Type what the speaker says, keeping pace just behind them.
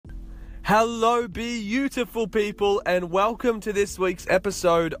Hello, beautiful people, and welcome to this week's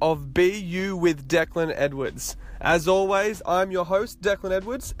episode of Be You with Declan Edwards. As always, I'm your host, Declan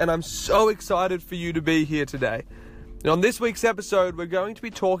Edwards, and I'm so excited for you to be here today. And on this week's episode, we're going to be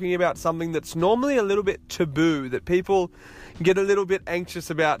talking about something that's normally a little bit taboo, that people get a little bit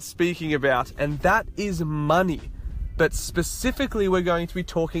anxious about speaking about, and that is money. But specifically, we're going to be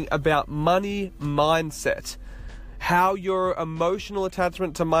talking about money mindset. How your emotional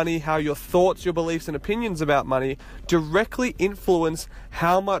attachment to money, how your thoughts, your beliefs and opinions about money directly influence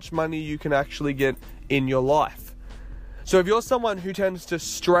how much money you can actually get in your life. So if you're someone who tends to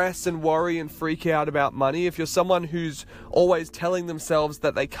stress and worry and freak out about money, if you're someone who's always telling themselves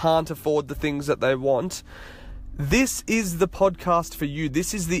that they can't afford the things that they want, this is the podcast for you.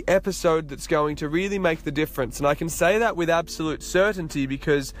 This is the episode that's going to really make the difference. And I can say that with absolute certainty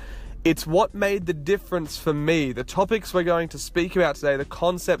because it's what made the difference for me. The topics we're going to speak about today, the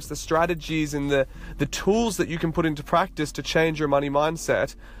concepts, the strategies, and the tools that you can put into practice to change your money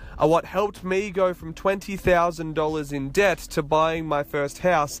mindset are what helped me go from $20,000 in debt to buying my first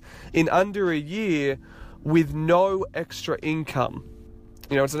house in under a year with no extra income.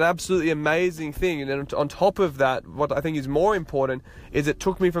 You know, it's an absolutely amazing thing. And then on top of that, what I think is more important is it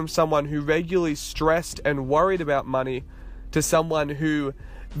took me from someone who regularly stressed and worried about money to someone who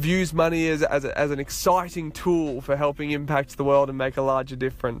views money as an exciting tool for helping impact the world and make a larger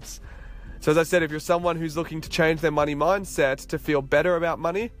difference. So as I said, if you're someone who's looking to change their money mindset to feel better about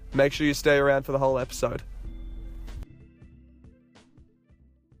money, make sure you stay around for the whole episode.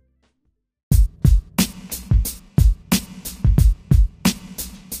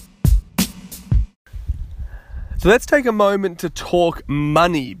 So let's take a moment to talk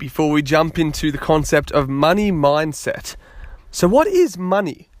money before we jump into the concept of money mindset. So what is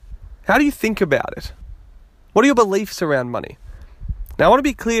money? How do you think about it? What are your beliefs around money? Now I want to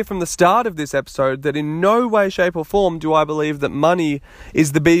be clear from the start of this episode that in no way, shape or form do I believe that money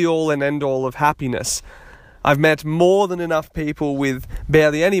is the be-all and end-all of happiness. I've met more than enough people with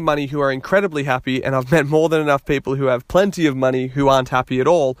barely any money who are incredibly happy, and I've met more than enough people who have plenty of money who aren't happy at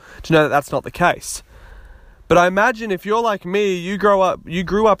all to know that that's not the case. But I imagine if you're like me, you grew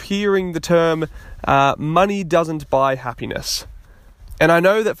up hearing the term, money doesn't buy happiness. And I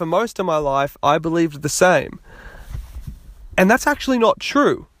know that for most of my life, I believed the same. And that's actually not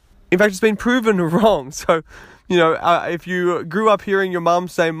true. In fact, it's been proven wrong. So, if you grew up hearing your mum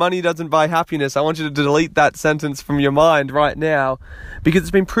say money doesn't buy happiness, I want you to delete that sentence from your mind right now, because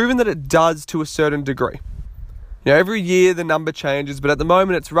it's been proven that it does to a certain degree. Every year the number changes, but at the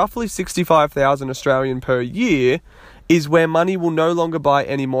moment it's roughly 65,000 Australian per year is where money will no longer buy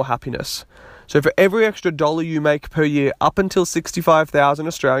any more happiness. So for every extra dollar you make per year up until 65,000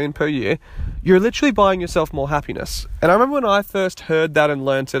 Australian per year, you're literally buying yourself more happiness. And I remember when I first heard that and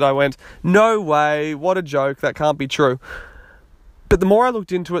learnt it, I went, no way, what a joke, that can't be true. But the more I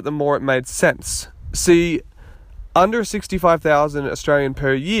looked into it, the more it made sense. See, under 65,000 Australian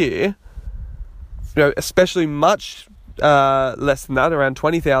per year, especially much less than that, around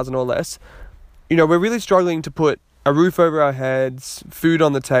 20,000 or less, we're really struggling to put a roof over our heads, food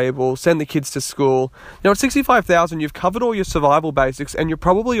on the table, send the kids to school. At 65,000, you've covered all your survival basics, and you're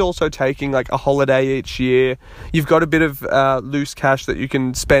probably also taking like a holiday each year. You've got a bit of loose cash that you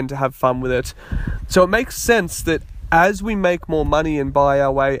can spend to have fun with it. So it makes sense that as we make more money and buy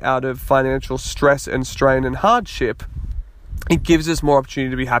our way out of financial stress and strain and hardship, it gives us more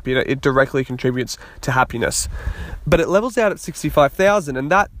opportunity to be happy. It directly contributes to happiness. But it levels out at 65,000, and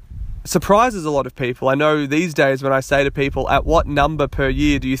that surprises a lot of people. I know these days when I say to people, at what number per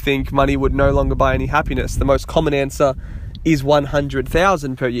year do you think money would no longer buy any happiness? The most common answer is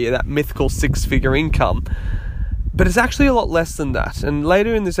 100,000 per year, that mythical six-figure income. But it's actually a lot less than that. And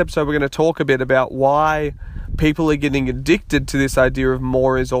later in this episode, we're going to talk a bit about why people are getting addicted to this idea of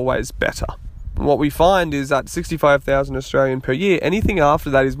more is always better. And what we find is that 65,000 Australian per year, anything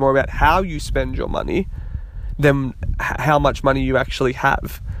after that is more about how you spend your money than how much money you actually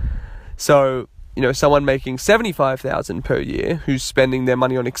have. So, someone making 75,000 per year who's spending their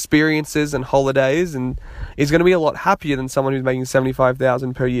money on experiences and holidays and is going to be a lot happier than someone who's making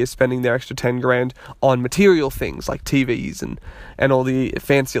 75,000 per year spending their extra 10 grand on material things like TVs and all the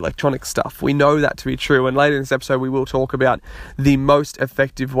fancy electronic stuff. We know that to be true, and later in this episode we will talk about the most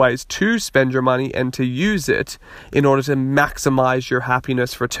effective ways to spend your money and to use it in order to maximize your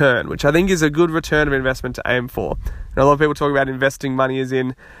happiness return, which I think is a good return of investment to aim for. And a lot of people talk about investing money as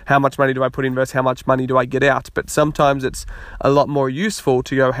in how much money do I put in versus how much money do I get out. But sometimes it's a lot more useful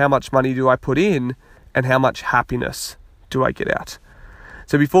to go how much money do I put in and how much happiness do I get out.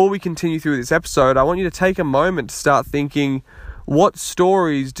 So before we continue through this episode, I want you to take a moment to start thinking, What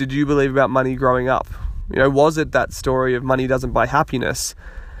stories did you believe about money growing up? Was it that story of money doesn't buy happiness?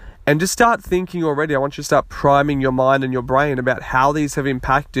 And just start thinking already. I want you to start priming your mind and your brain about how these have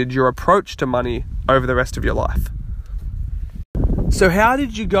impacted your approach to money over the rest of your life. So how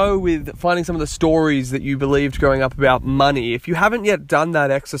did you go with finding some of the stories that you believed growing up about money? If you haven't yet done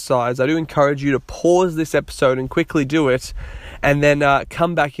that exercise, I do encourage you to pause this episode and quickly do it, and then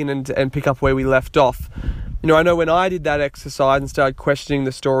come back in and pick up where we left off. I know when I did that exercise and started questioning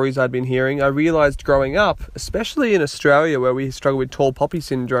the stories I'd been hearing, I realised growing up, especially in Australia where we struggle with tall poppy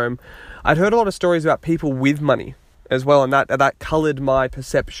syndrome, I'd heard a lot of stories about people with money as well, and that coloured my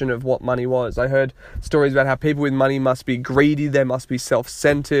perception of what money was. I heard stories about how people with money must be greedy, they must be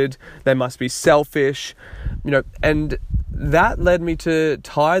self-centred, they must be selfish, and that led me to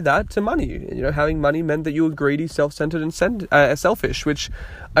tie that to money. Having money meant that you were greedy, self-centred, and selfish, which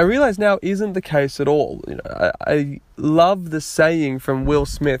I realise now isn't the case at all. I love the saying from Will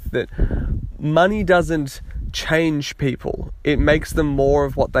Smith that money doesn't change people, it makes them more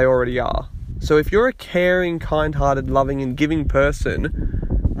of what they already are. So if you're a caring, kind-hearted, loving and giving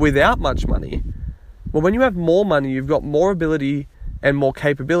person without much money, well, when you have more money, you've got more ability and more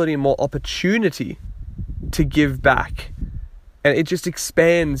capability and more opportunity to give back. And it just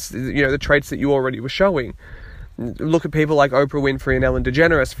expands, the traits that you already were showing. Look at people like Oprah Winfrey and Ellen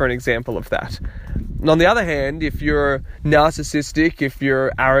DeGeneres for an example of that. And on the other hand, if you're narcissistic, if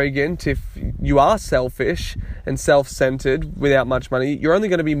you're arrogant, if you are selfish and self-centered without much money, you're only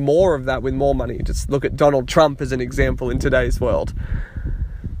going to be more of that with more money. Just look at Donald Trump as an example in today's world.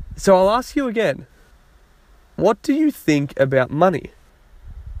 So I'll ask you again, what do you think about money?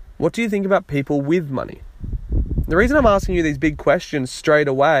 What do you think about people with money? The reason I'm asking you these big questions straight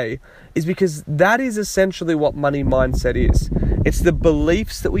away is because that is essentially what money mindset is. It's the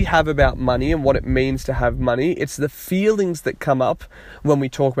beliefs that we have about money and what it means to have money. It's the feelings that come up when we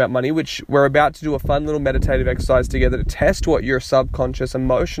talk about money, which we're about to do a fun little meditative exercise together to test what your subconscious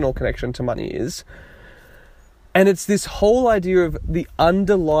emotional connection to money is. And it's this whole idea of the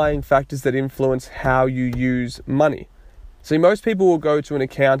underlying factors that influence how you use money. So most people will go to an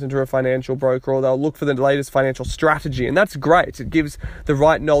accountant or a financial broker, or they'll look for the latest financial strategy, and that's great. It gives the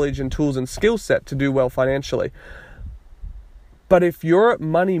right knowledge and tools and skill set to do well financially. But if your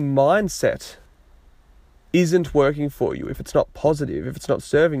money mindset isn't working for you, if it's not positive, if it's not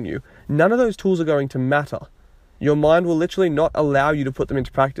serving you, none of those tools are going to matter. Your mind will literally not allow you to put them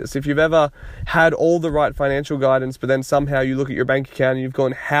into practice. If you've ever had all the right financial guidance, but then somehow you look at your bank account and you've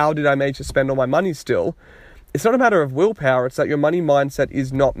gone, how did I manage to spend all my money still? It's not a matter of willpower, it's that your money mindset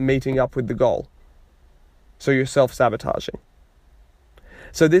is not meeting up with the goal. So you're self-sabotaging.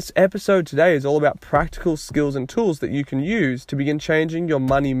 So this episode today is all about practical skills and tools that you can use to begin changing your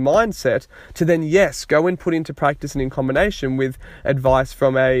money mindset to then, yes, go and put into practice and in combination with advice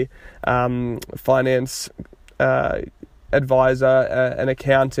from a finance advisor, an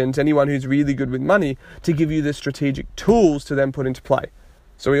accountant, anyone who's really good with money to give you the strategic tools to then put into play.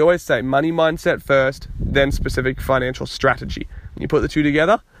 So we always say money mindset first, then specific financial strategy. When you put the two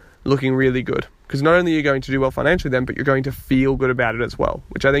together, looking really good. Because not only are you going to do well financially then, but you're going to feel good about it as well,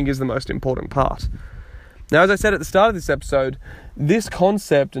 which I think is the most important part. Now, as I said at the start of this episode, this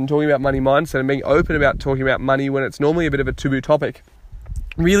concept and talking about money mindset and being open about talking about money when it's normally a bit of a taboo topic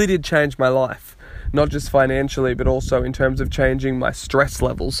really did change my life. Not just financially, but also in terms of changing my stress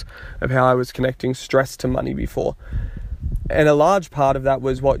levels of how I was connecting stress to money before. And a large part of that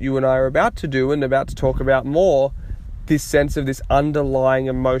was what you and I are about to do and about to talk about more, this sense of this underlying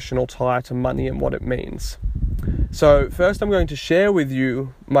emotional tie to money and what it means. So first I'm going to share with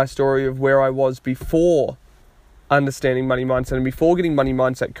you my story of where I was before understanding money mindset and before getting money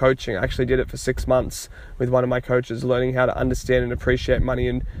mindset coaching. I actually did it for 6 months with one of my coaches, learning how to understand and appreciate money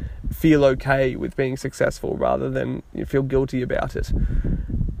and feel okay with being successful rather than feel guilty about it.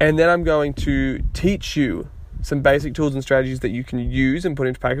 And then I'm going to teach you some basic tools and strategies that you can use and put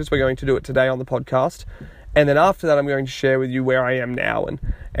into practice. We're going to do it today on the podcast. And then after that, I'm going to share with you where I am now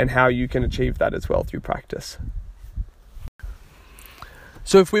and how you can achieve that as well through practice.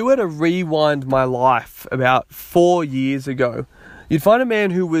 So if we were to rewind my life about 4 years ago, you'd find a man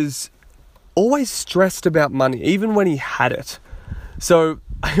who was always stressed about money, even when he had it. So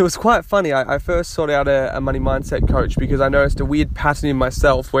it was quite funny. I first sought out a money mindset coach because I noticed a weird pattern in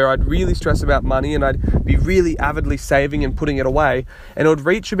myself where I'd really stress about money and I'd be really avidly saving and putting it away, and it would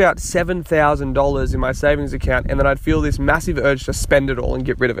reach about $7,000 in my savings account, and then I'd feel this massive urge to spend it all and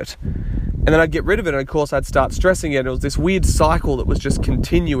get rid of it. And then I'd get rid of it, and of course I'd start stressing it. It was this weird cycle that was just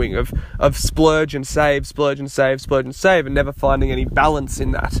continuing of splurge and save, splurge and save, splurge and save, and never finding any balance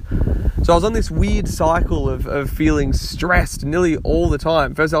in that. So I was on this weird cycle of feeling stressed nearly all the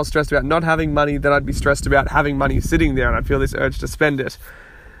time. First I was stressed about not having money, then I'd be stressed about having money sitting there, and I'd feel this urge to spend it.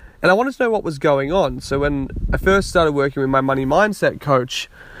 And I wanted to know what was going on. So when I first started working with my money mindset coach,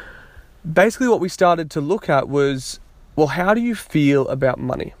 basically what we started to look at was, well, how do you feel about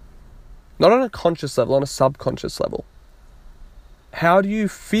money? Not on a conscious level, on a subconscious level. How do you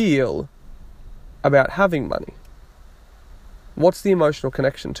feel about having money? What's the emotional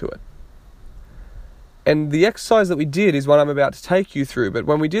connection to it? And the exercise that we did is what I'm about to take you through. But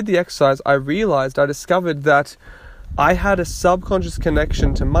when we did the exercise, I discovered that I had a subconscious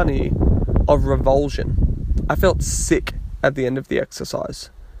connection to money of revulsion. I felt sick at the end of the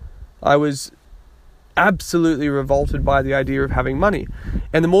exercise. I was absolutely revolted by the idea of having money.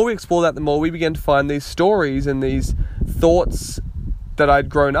 And the more we explore that, the more we began to find these stories and these thoughts that I'd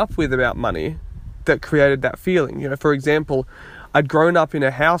grown up with about money that created that feeling. You know, for example, I'd grown up in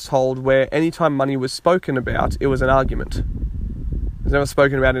a household where anytime money was spoken about, it was an argument. It was never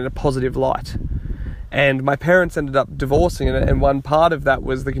spoken about in a positive light. And my parents ended up divorcing, and one part of that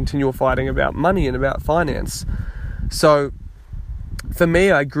was the continual fighting about money and about finance. So for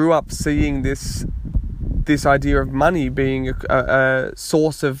me, I grew up seeing this idea of money being a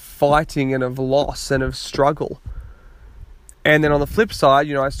source of fighting and of loss and of struggle. And then on the flip side,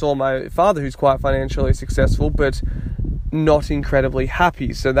 you know, I saw my father, who's quite financially successful, but not incredibly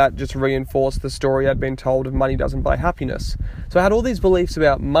happy. So that just reinforced the story I'd been told of money doesn't buy happiness. So I had all these beliefs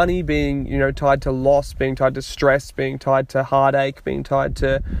about money being, you know, tied to loss, being tied to stress, being tied to heartache, being tied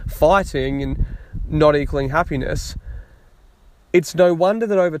to fighting and not equaling happiness. It's no wonder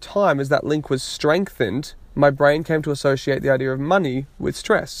that over time, as that link was strengthened, my brain came to associate the idea of money with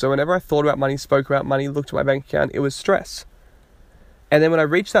stress. So whenever I thought about money, spoke about money, looked at my bank account, it was stress. And then when I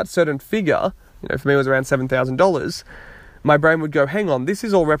reached that certain figure, you know, for me it was around $7,000, my brain would go, hang on, this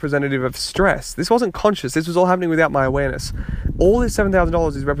is all representative of stress. This wasn't conscious. This was all happening without my awareness. All this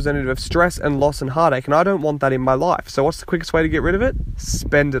 $7,000 is representative of stress and loss and heartache, and I don't want that in my life. So what's the quickest way to get rid of it?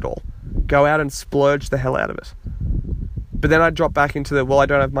 Spend it all. Go out and splurge the hell out of it. But then I'd drop back into I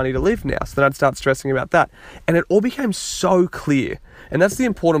don't have money to live now. So then I'd start stressing about that. And it all became so clear. And that's the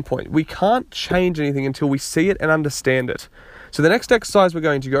important point. We can't change anything until we see it and understand it. So the next exercise we're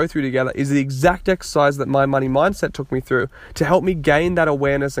going to go through together is the exact exercise that my money mindset took me through to help me gain that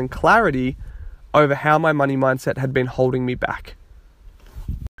awareness and clarity over how my money mindset had been holding me back.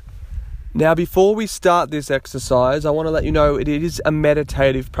 Now, before we start this exercise, I want to let you know it is a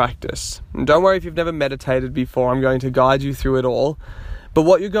meditative practice. And don't worry if you've never meditated before, I'm going to guide you through it all. But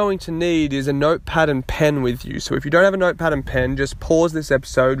what you're going to need is a notepad and pen with you. So if you don't have a notepad and pen, just pause this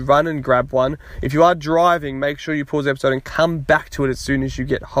episode, run and grab one. If you are driving, make sure you pause the episode and come back to it as soon as you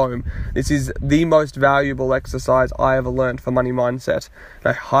get home. This is the most valuable exercise I ever learned for money mindset. And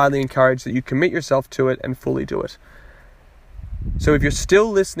I highly encourage that you commit yourself to it and fully do it. So if you're still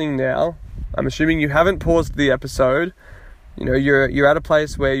listening now, I'm assuming you haven't paused the episode. You know, you're at a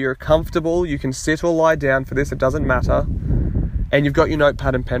place where you're comfortable, you can sit or lie down for this, it doesn't matter. And you've got your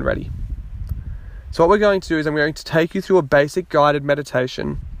notepad and pen ready. So what we're going to do is I'm going to take you through a basic guided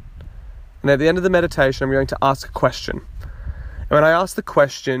meditation. And at the end of the meditation, I'm going to ask a question. And when I ask the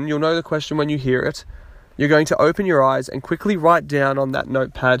question, you'll know the question when you hear it. You're going to open your eyes and quickly write down on that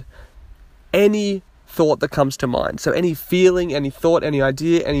notepad any thought that comes to mind. So any feeling, any thought, any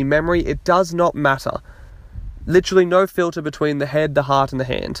idea, any memory, it does not matter. Literally no filter between the head, the heart, and the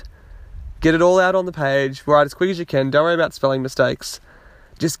hand. Get it all out on the page, write as quick as you can, don't worry about spelling mistakes.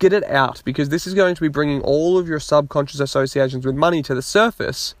 Just get it out, because this is going to be bringing all of your subconscious associations with money to the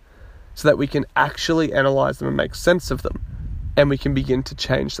surface so that we can actually analyze them and make sense of them, and we can begin to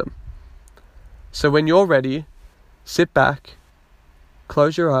change them. So when you're ready, sit back,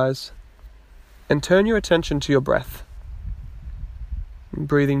 close your eyes, and turn your attention to your breath.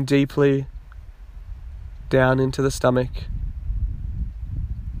 Breathing deeply down into the stomach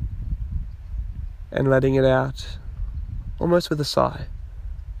and letting it out almost with a sigh.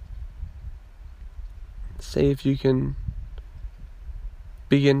 See if you can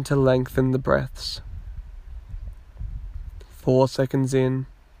begin to lengthen the breaths. 4 seconds in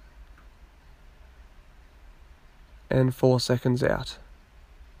and 4 seconds out.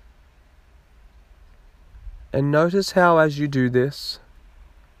 And notice how as you do this,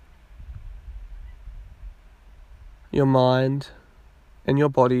 your mind and your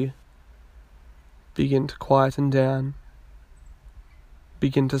body begin to quieten down,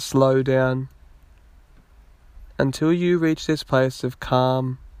 begin to slow down, until you reach this place of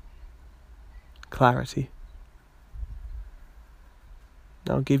calm clarity.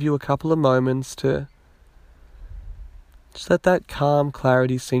 I'll give you a couple of moments to just let that calm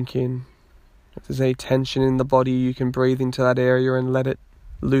clarity sink in. If there's any tension in the body, you can breathe into that area and let it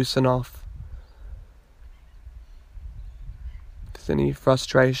loosen off. If there's any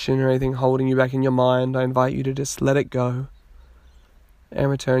frustration or anything holding you back in your mind, I invite you to just let it go and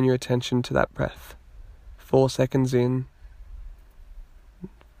return your attention to that breath. 4 seconds in,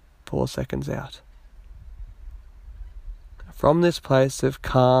 4 seconds out. From this place of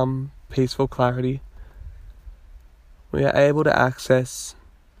calm, peaceful clarity, we are able to access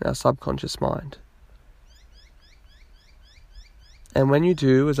our subconscious mind. And when you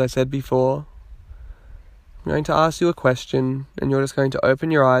do, as I said before, I'm going to ask you a question, and you're just going to open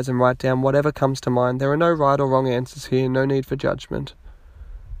your eyes and write down whatever comes to mind. There are no right or wrong answers here, no need for judgment.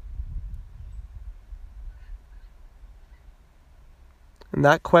 And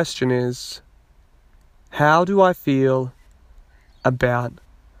that question is, how do I feel about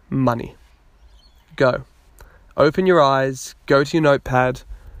money? Go. Open your eyes, go to your notepad,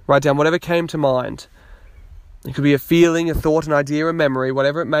 write down whatever came to mind. It could be a feeling, a thought, an idea, a memory,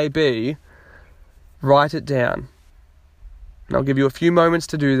 whatever it may be. Write it down. And I'll give you a few moments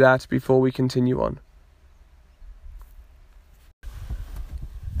to do that before we continue on.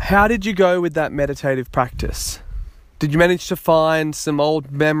 How did you go with that meditative practice? Did you manage to find some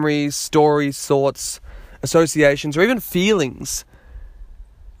old memories, stories, thoughts, associations, or even feelings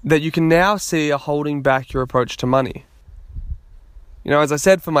that you can now see are holding back your approach to money? You know, as I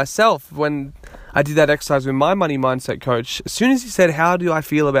said for myself, when I did that exercise with my money mindset coach, as soon as he said, how do I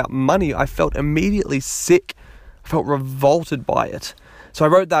feel about money? I felt immediately sick. I felt revolted by it. So I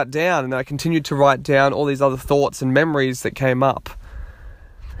wrote that down, and I continued to write down all these other thoughts and memories that came up.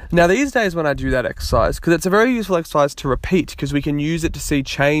 Now, these days when I do that exercise, because it's a very useful exercise to repeat, because we can use it to see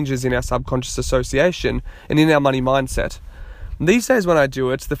changes in our subconscious association and in our money mindset. These days when I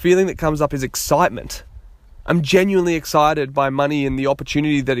do it, the feeling that comes up is excitement. I'm genuinely excited by money and the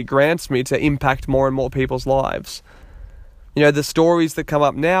opportunity that it grants me to impact more and more people's lives. You know, the stories that come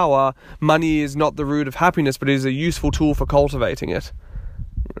up now are, money is not the root of happiness, but it is a useful tool for cultivating it.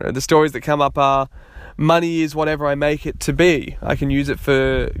 You know, the stories that come up are, money is whatever I make it to be. I can use it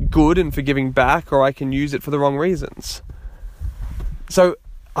for good and for giving back, or I can use it for the wrong reasons. So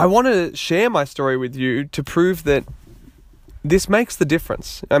I want to share my story with you to prove that this makes the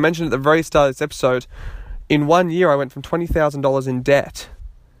difference. I mentioned at the very start of this episode, in 1 year I went from $20,000 in debt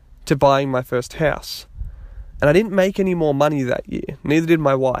to buying my first house. And I didn't make any more money that year. Neither did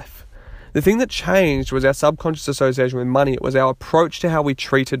my wife. The thing that changed was our subconscious association with money. It was our approach to how we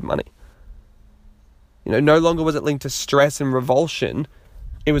treated money. You know, no longer was it linked to stress and revulsion.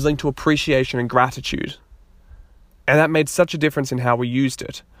 It was linked to appreciation and gratitude. And that made such a difference in how we used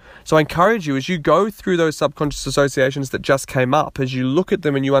it. So I encourage you, as you go through those subconscious associations that just came up, as you look at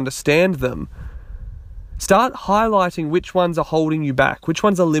them and you understand them, start highlighting which ones are holding you back, which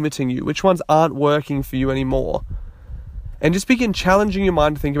ones are limiting you, which ones aren't working for you anymore. And just begin challenging your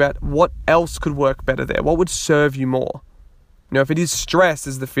mind to think about what else could work better there, what would serve you more. You know, if it is stress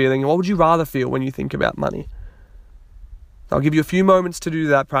is the feeling, what would you rather feel when you think about money? I'll give you a few moments to do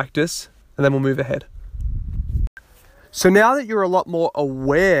that practice, and then we'll move ahead. So now that you're a lot more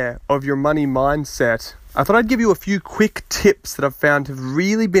aware of your money mindset, I thought I'd give you a few quick tips that I've found have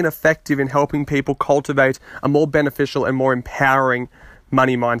really been effective in helping people cultivate a more beneficial and more empowering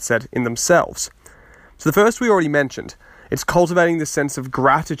money mindset in themselves. So the first we already mentioned. It's cultivating this sense of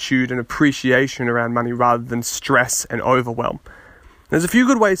gratitude and appreciation around money rather than stress and overwhelm. There's a few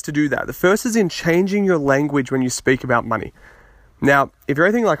good ways to do that. The first is in changing your language when you speak about money. Now, if you're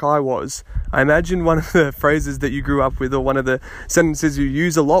anything like I was, I imagine one of the phrases that you grew up with, or one of the sentences you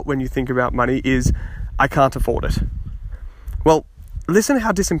use a lot when you think about money is, I can't afford it. Well, listen to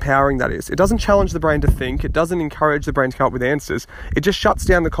how disempowering that is. It doesn't challenge the brain to think. It doesn't encourage the brain to come up with answers. It just shuts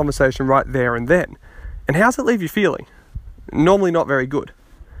down the conversation right there and then. And how's it leave you feeling? Normally not very good.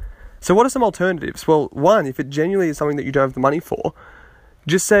 So what are some alternatives? Well, one, if it genuinely is something that you don't have the money for,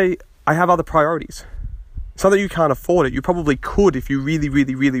 just say, I have other priorities. It's not that you can't afford it. You probably could if you really,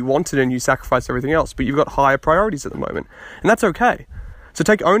 really, really wanted it and you sacrificed everything else, but you've got higher priorities at the moment. And that's okay. So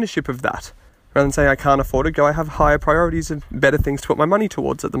take ownership of that. Rather than saying, I can't afford it, go, I have higher priorities and better things to put my money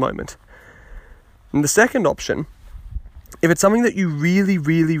towards at the moment. And the second option, if it's something that you really,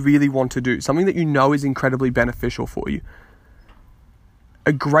 really, really want to do, something that you know is incredibly beneficial for you,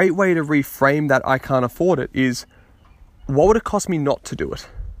 a great way to reframe that I can't afford it is, what would it cost me not to do it?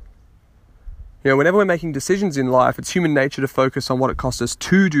 You know, whenever we're making decisions in life, it's human nature to focus on what it costs us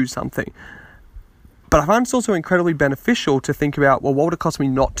to do something. But I find it's also incredibly beneficial to think about, well, what would it cost me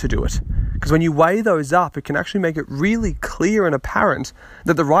not to do it? Because when you weigh those up, it can actually make it really clear and apparent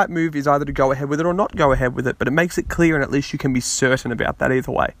that the right move is either to go ahead with it or not go ahead with it. But it makes it clear, and at least you can be certain about that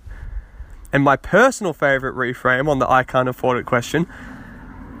either way. And my personal favourite reframe on the I can't afford it question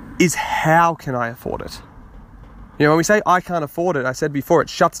is, how can I afford it? You know, when we say I can't afford it, I said before, it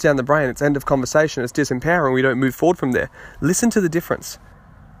shuts down the brain. It's end of conversation. It's disempowering. We don't move forward from there. Listen to the difference.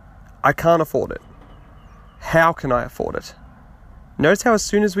 I can't afford it. How can I afford it? Notice how as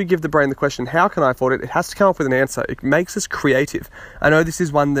soon as we give the brain the question, how can I afford it, it has to come up with an answer. It makes us creative. I know this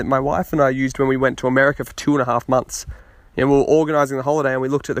is one that my wife and I used when we went to America for 2.5 months. And we were organising the holiday and we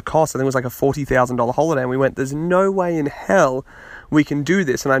looked at the cost. I think it was like a $40,000 holiday. And we went, there's no way in hell we can do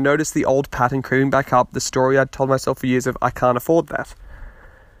this. And I noticed the old pattern creeping back up, the story I'd told myself for years of, I can't afford that.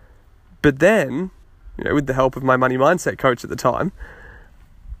 But then, you know, with the help of my money mindset coach at the time,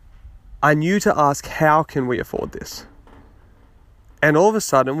 I knew to ask, how can we afford this? And all of a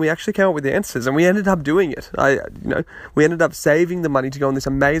sudden, we actually came up with the answers, and we ended up doing it. We ended up saving the money to go on this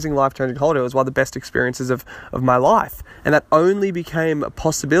amazing life-changing holiday. It was one of the best experiences of my life. And that only became a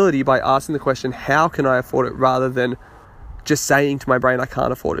possibility by asking the question, how can I afford it, rather than just saying to my brain, I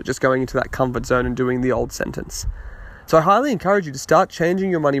can't afford it, just going into that comfort zone and doing the old sentence. So I highly encourage you to start changing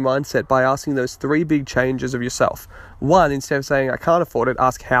your money mindset by asking those 3 big changes of yourself. 1, instead of saying, I can't afford it,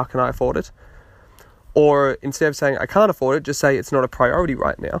 ask, how can I afford it? Or instead of saying, I can't afford it, just say it's not a priority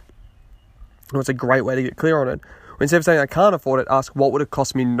right now. And it's a great way to get clear on it. Or instead of saying, I can't afford it, ask, what would it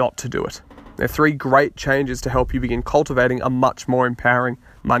cost me not to do it? There are 3 great changes to help you begin cultivating a much more empowering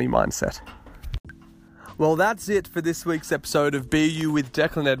money mindset. Well, that's it for this week's episode of Be You with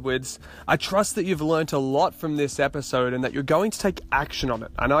Declan Edwards. I trust that you've learnt a lot from this episode and that you're going to take action on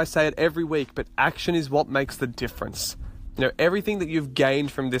it. I know I say it every week, but action is what makes the difference. You know, everything that you've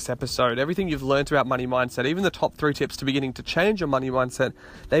gained from this episode, everything you've learned about money mindset, even the top 3 tips to beginning to change your money mindset,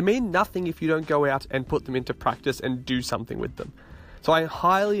 they mean nothing if you don't go out and put them into practice and do something with them. So I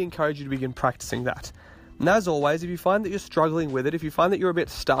highly encourage you to begin practicing that. And as always, if you find that you're struggling with it, if you find that you're a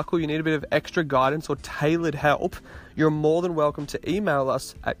bit stuck or you need a bit of extra guidance or tailored help, you're more than welcome to email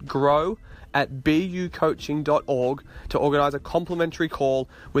us at grow@bucoaching.org to organise a complimentary call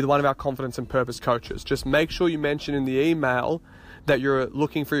with one of our confidence and purpose coaches. Just make sure you mention in the email that you're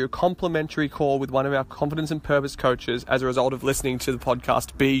looking for your complimentary call with one of our confidence and purpose coaches as a result of listening to the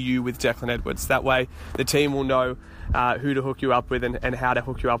podcast Be You with Declan Edwards. That way the team will know who to hook you up with and how to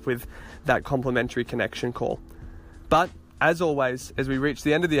hook you up with that complimentary connection call. But as always, as we reach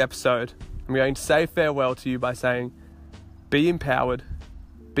the end of the episode, I'm going to say farewell to you by saying, be empowered,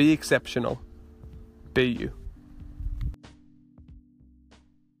 be exceptional, be you.